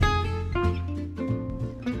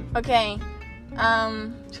Okay.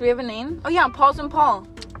 Should we have a name? Oh yeah, Paul's and Paul.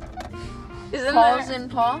 Paul's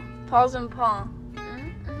and Paul? Paul's and Paul.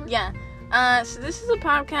 Mm-hmm. Yeah. So this is a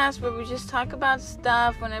podcast where we just talk about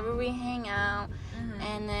stuff whenever we hang out,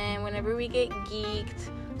 and then whenever we get geeked.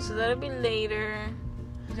 So that'll be later.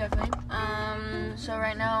 Definitely. So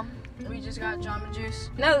right now we just got Jamba Juice.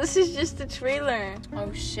 No, this is just the trailer.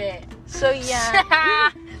 Oh shit. So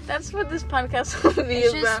yeah, that's what this podcast will be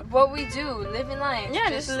it's about. Just what we do, living life. Yeah,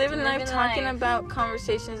 just living life, talking about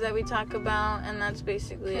conversations that we talk about, and that's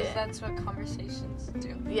basically it. That's what conversations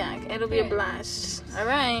do. Yeah, it'll be a blast. All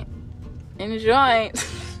right, enjoy.